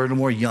collar. No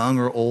more young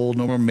or old.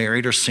 No more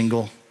married or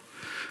single.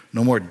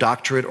 No more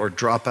doctorate or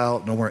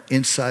dropout. No more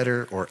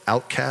insider or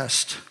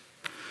outcast.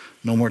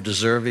 No more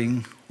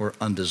deserving or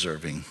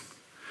undeserving.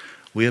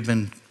 We have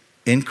been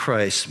in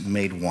Christ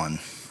made one.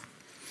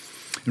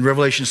 In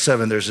Revelation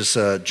 7, there's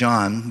this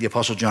John, the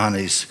Apostle John,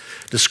 he's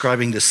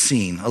describing this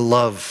scene. I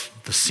love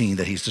the scene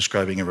that he's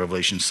describing in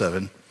Revelation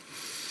 7.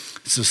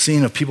 It's a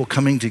scene of people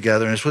coming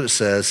together, and it's what it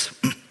says.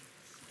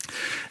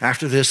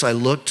 After this, I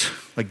looked,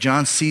 like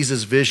John sees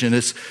his vision.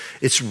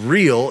 It's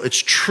real, it's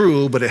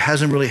true, but it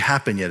hasn't really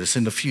happened yet. It's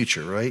in the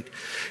future, right?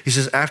 He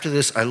says, after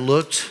this, I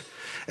looked,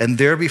 and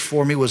there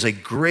before me was a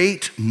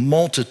great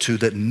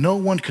multitude that no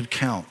one could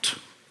count.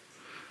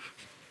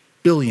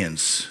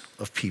 Billions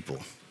of people.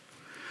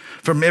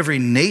 From every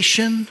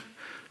nation,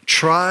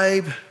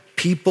 tribe,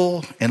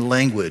 people, and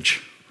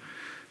language,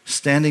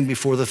 standing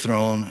before the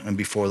throne and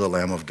before the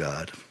Lamb of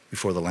God,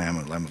 before the Lamb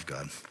of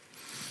God.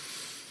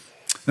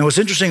 Now, what's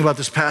interesting about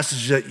this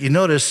passage that you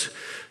notice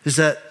is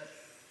that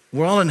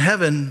we're all in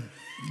heaven,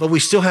 but we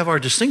still have our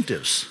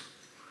distinctives.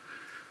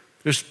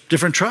 There's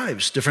different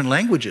tribes, different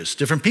languages,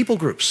 different people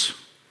groups.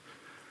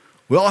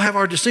 We all have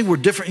our distinct. We're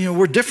different.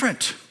 We're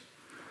different.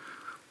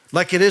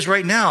 like it is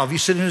right now. If you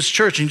sit in this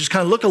church and you just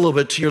kind of look a little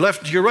bit to your left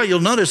and to your right, you'll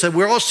notice that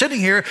we're all sitting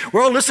here.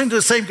 We're all listening to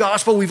the same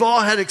gospel. We've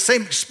all had the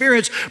same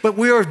experience, but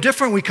we are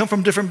different. We come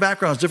from different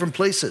backgrounds, different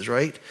places,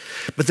 right?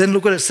 But then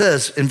look what it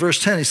says in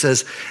verse 10. It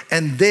says,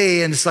 and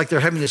it's like they're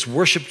having this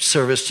worship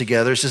service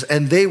together. It says,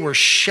 and they were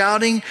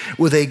shouting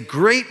with a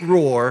great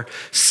roar,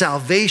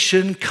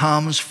 salvation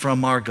comes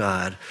from our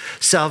God.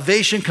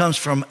 Salvation comes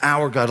from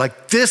our God.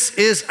 Like, this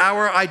is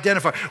our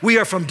identifier. We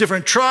are from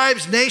different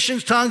tribes,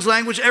 nations, tongues,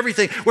 language,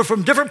 everything. We're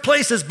from different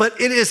places,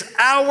 but it is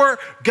our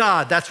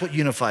God. That's what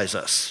unifies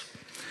us.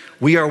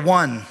 We are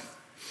one.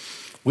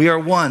 We are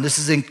one. This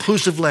is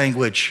inclusive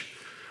language.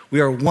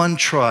 We are one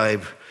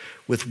tribe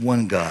with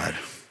one God.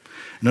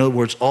 In other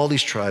words, all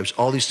these tribes,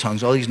 all these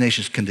tongues, all these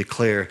nations can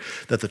declare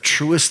that the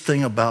truest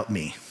thing about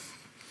me,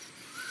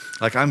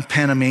 like I'm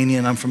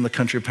Panamanian, I'm from the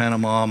country of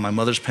Panama, my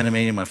mother's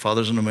Panamanian, my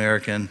father's an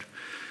American.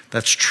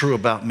 That's true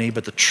about me,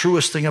 but the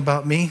truest thing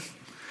about me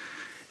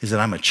is that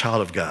I'm a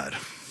child of God.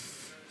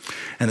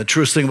 And the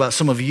truest thing about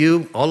some of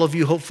you, all of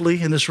you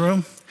hopefully in this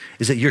room,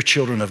 is that you're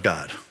children of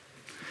God.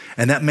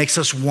 And that makes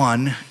us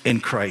one in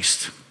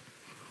Christ.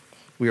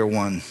 We are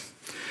one.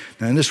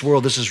 Now in this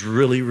world, this is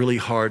really, really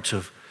hard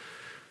to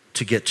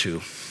get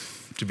to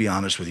be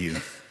honest with you.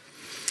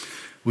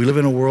 We live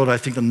in a world, I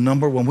think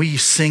when we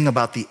sing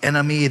about the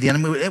enemy,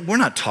 we're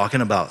not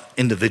talking about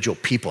individual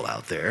people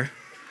out there.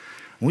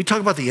 When we talk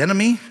about the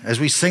enemy,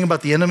 as we sing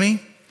about the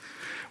enemy,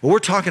 what we're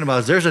talking about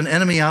is there's an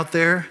enemy out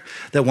there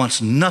that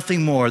wants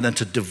nothing more than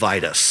to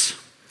divide us.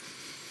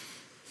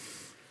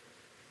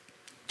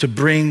 To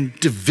bring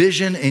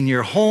division in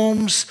your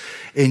homes,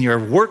 in your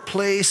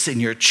workplace, in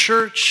your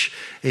church,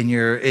 in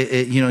your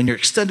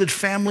extended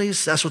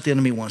families. That's what the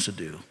enemy wants to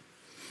do.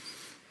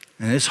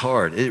 And it's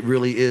hard. It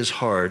really is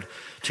hard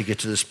to get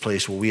to this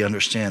place where we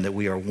understand that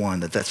we are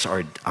one, that's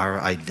our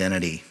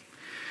identity,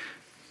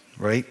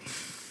 right?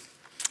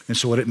 And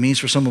so what it means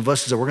for some of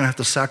us is that we're going to have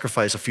to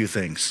sacrifice a few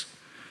things.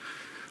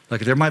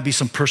 Like there might be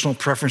some personal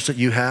preference that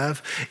you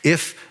have.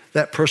 If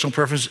that personal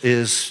preference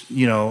is,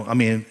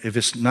 if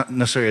it's not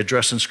necessarily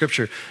addressed in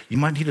Scripture, you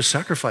might need to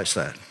sacrifice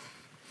that.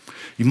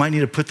 You might need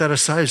to put that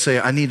aside and say,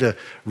 I need to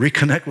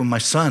reconnect with my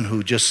son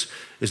who just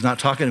is not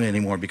talking to me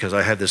anymore because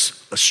I had a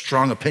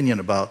strong opinion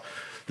about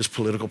this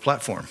political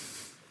platform.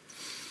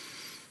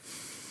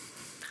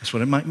 That's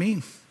what it might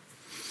mean.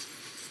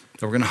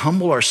 That we're going to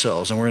humble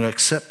ourselves and we're going to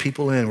accept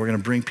people in. We're going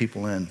to bring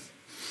people in.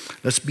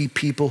 Let's be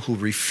people who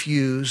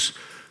refuse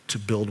to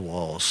build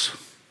walls.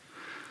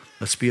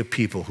 Let's be a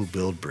people who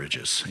build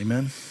bridges.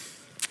 Amen?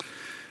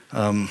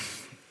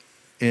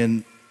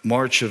 In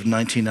March of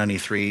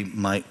 1993,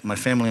 my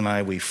family and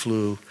I, we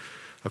flew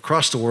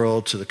across the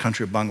world to the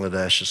country of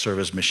Bangladesh to serve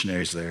as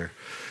missionaries there.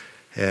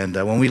 And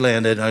when we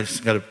landed, I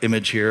got an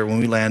image here. When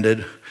we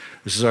landed,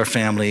 this is our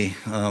family.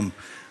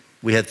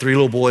 We had 3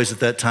 little boys at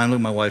that time. Look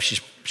at my wife.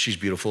 She's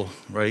beautiful,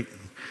 right?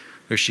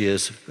 There she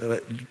is.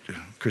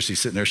 Chrissy's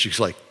sitting there. She's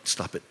like,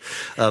 stop it.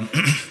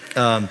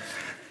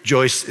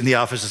 Joyce in the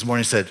office this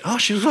morning said, oh,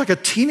 she was like a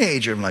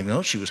teenager. I'm like,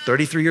 no, she was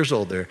 33 years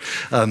old there.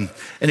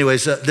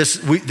 This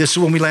is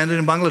when we landed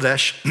in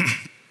Bangladesh.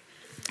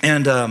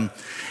 And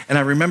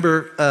I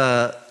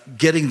remember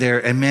getting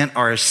there, and man,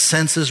 our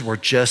senses were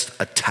just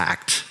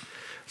attacked.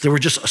 They were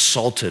just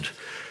assaulted.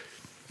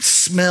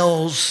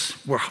 Smells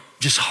were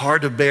just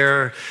hard to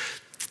bear.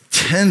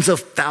 Tens of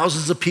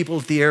thousands of people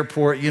at the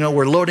airport.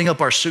 We're loading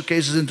up our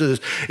suitcases into this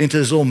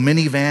little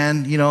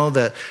minivan,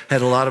 that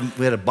had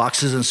we had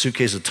boxes and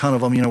suitcases, a ton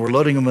of them. We're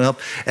loading them up,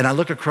 and I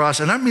look across,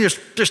 and I mean,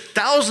 there's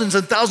thousands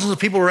and thousands of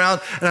people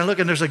around, and I look,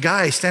 and there's a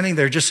guy standing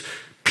there just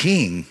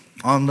peeing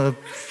on the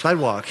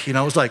sidewalk.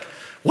 I was like,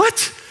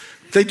 what?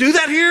 They do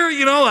that here?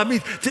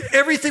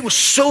 Everything was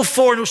so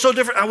foreign, it was so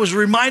different. I was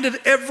reminded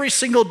every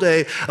single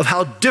day of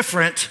how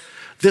different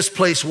this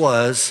place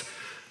was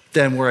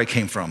than where I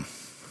came from.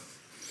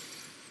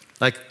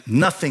 Like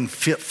nothing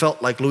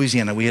felt like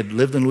Louisiana. We had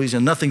lived in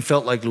Louisiana. Nothing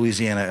felt like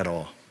Louisiana at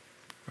all,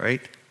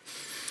 right?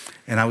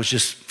 And I was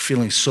just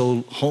feeling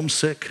so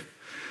homesick,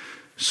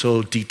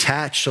 so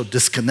detached, so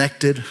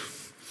disconnected.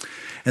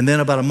 And then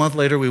about a month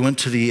later, we went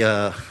to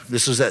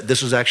this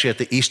was actually at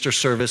the Easter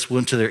service. We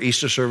went to their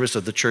Easter service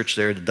at the church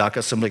there, the Dhaka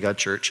Assembly of God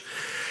Church.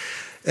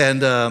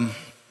 And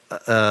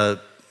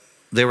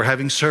they were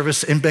having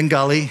service in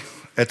Bengali.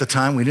 At the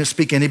time, we didn't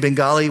speak any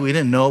Bengali. We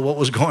didn't know what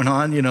was going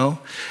on,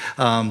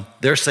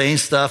 They're saying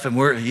stuff, and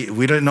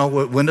we didn't know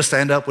when to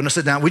stand up, when to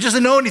sit down. We just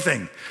didn't know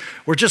anything.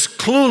 We're just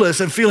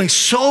clueless and feeling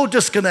so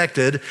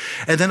disconnected.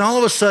 And then all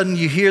of a sudden,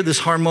 you hear this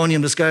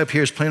harmonium. This guy up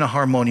here is playing a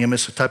harmonium.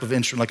 It's a type of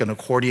instrument, like an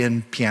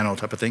accordion, piano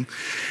type of thing.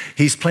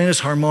 He's playing his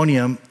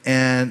harmonium,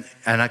 and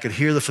I could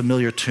hear the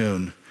familiar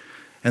tune.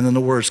 And then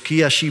the words, Ki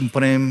ashim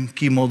prem,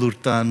 ki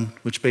modurtan,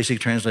 which basically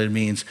translated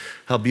means,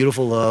 how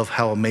beautiful love,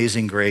 how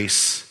amazing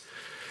grace.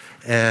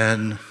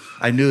 And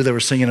I knew they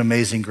were singing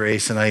Amazing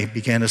Grace, and I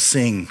began to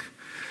sing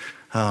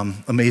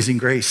Amazing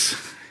Grace.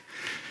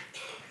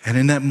 And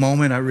in that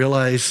moment, I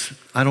realized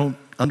I don't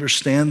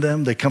understand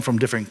them. They come from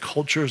different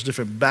cultures,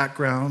 different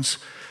backgrounds,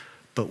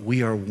 but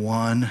we are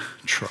one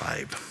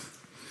tribe.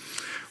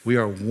 We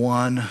are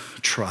one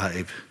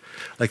tribe.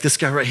 Like this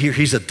guy right here,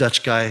 he's a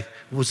Dutch guy.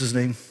 What was his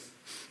name?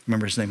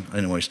 Remember his name?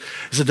 Anyways,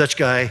 he's a Dutch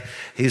guy.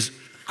 He's a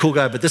cool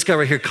guy. But this guy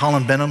right here,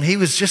 Colin Benham, he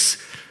was just,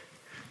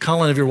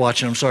 Colin, if you're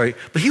watching, I'm sorry,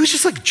 but he was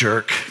just like a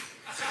jerk.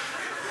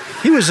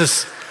 He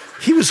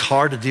was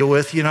hard to deal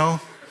with, you know.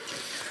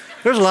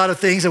 There's a lot of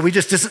things that we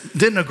just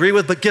didn't agree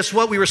with, but guess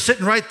what? We were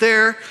sitting right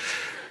there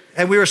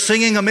and we were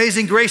singing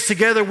Amazing Grace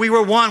together. We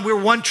were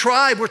one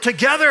tribe, we're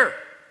together.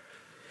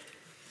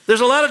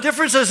 There's a lot of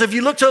differences. If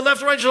you look to the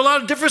left and right, there's a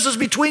lot of differences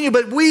between you,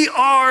 but we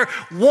are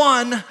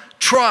one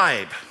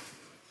tribe.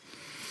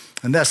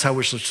 And that's how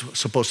we're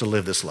supposed to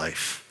live this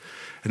life.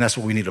 And that's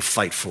what we need to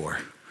fight for.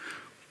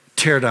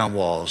 Tear down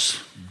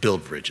walls,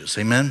 build bridges.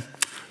 Amen?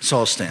 Let's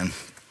all stand.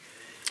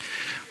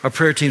 Our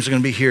prayer teams are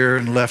going to be here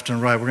and left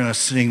and right. We're going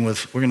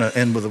to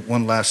end with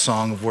one last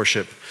song of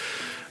worship.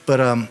 But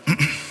let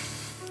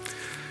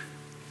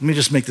me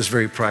just make this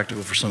very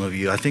practical for some of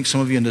you. I think some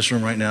of you in this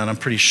room right now, and I'm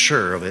pretty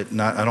sure of it,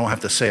 I don't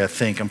have to say I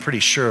think, I'm pretty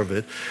sure of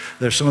it.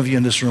 There's some of you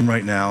in this room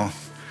right now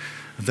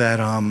that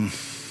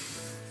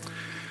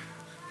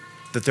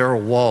there are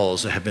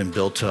walls that have been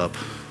built up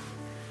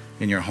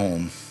in your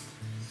home,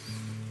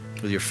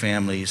 with your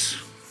families,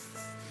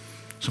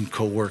 some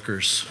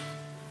coworkers.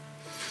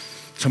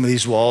 Some of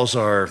these walls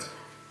are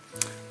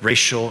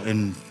racial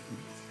in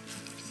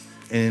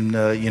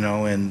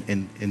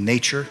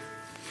nature.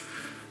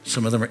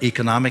 Some of them are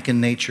economic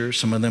in nature.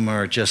 Some of them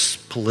are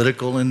just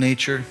political in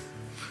nature.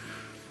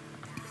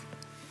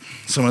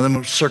 Some of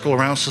them circle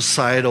around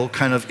societal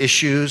kind of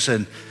issues,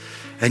 and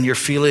you're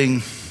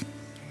feeling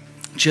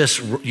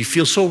you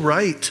feel so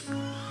right.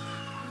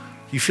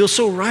 You feel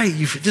so right.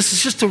 This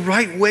is just the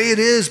right way it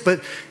is,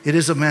 but it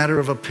is a matter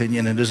of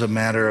opinion. It is a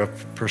matter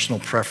of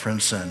personal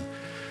preference,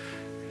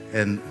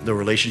 and the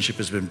relationship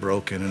has been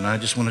broken. And I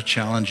just want to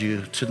challenge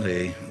you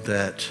today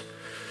that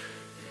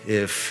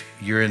if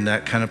you're in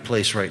that kind of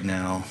place right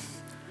now,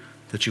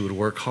 that you would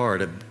work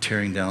hard at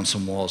tearing down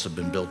some walls that have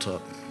been built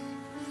up.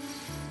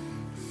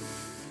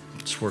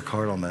 Let's work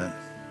hard on that.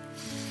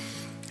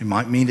 It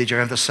might mean that you're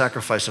going to have to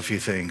sacrifice a few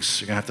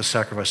things. You're going to have to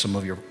sacrifice some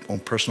of your own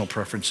personal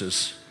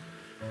preferences.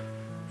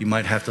 You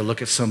might have to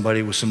look at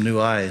somebody with some new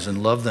eyes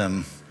and love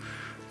them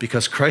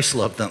because Christ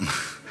loved them,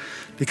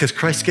 because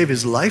Christ gave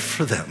his life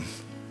for them.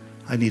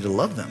 I need to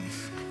love them.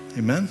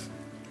 Amen?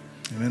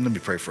 Amen. Let me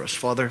pray for us.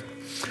 Father,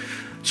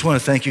 I just want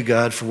to thank you,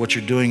 God, for what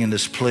you're doing in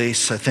this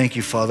place. I thank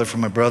you, Father, for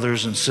my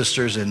brothers and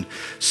sisters in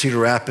Cedar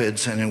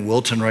Rapids and in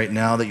Wilton right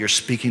now, that you're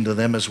speaking to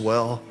them as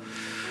well.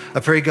 I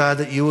pray, God,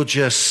 that you will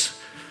just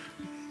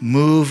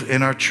move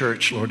in our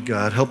church, Lord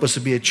God. Help us to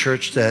be a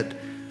church that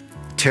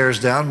tears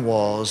down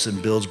walls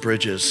and builds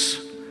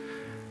bridges,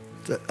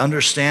 that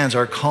understands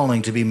our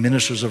calling to be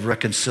ministers of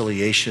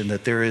reconciliation,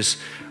 that there is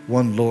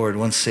one Lord,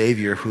 one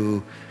Savior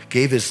who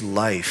gave his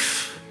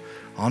life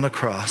on the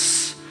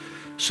cross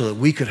so that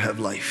we could have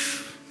life.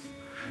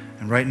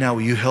 And right now,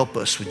 will you help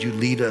us? Would you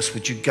lead us?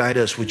 Would you guide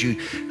us? Would you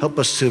help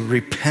us to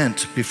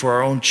repent before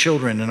our own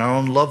children and our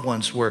own loved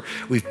ones where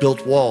we've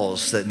built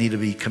walls that need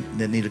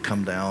to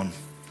come down?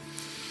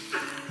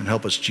 And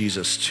help us,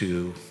 Jesus,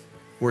 to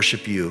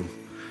worship you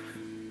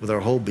with our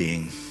whole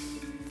being.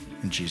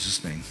 In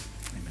Jesus' name.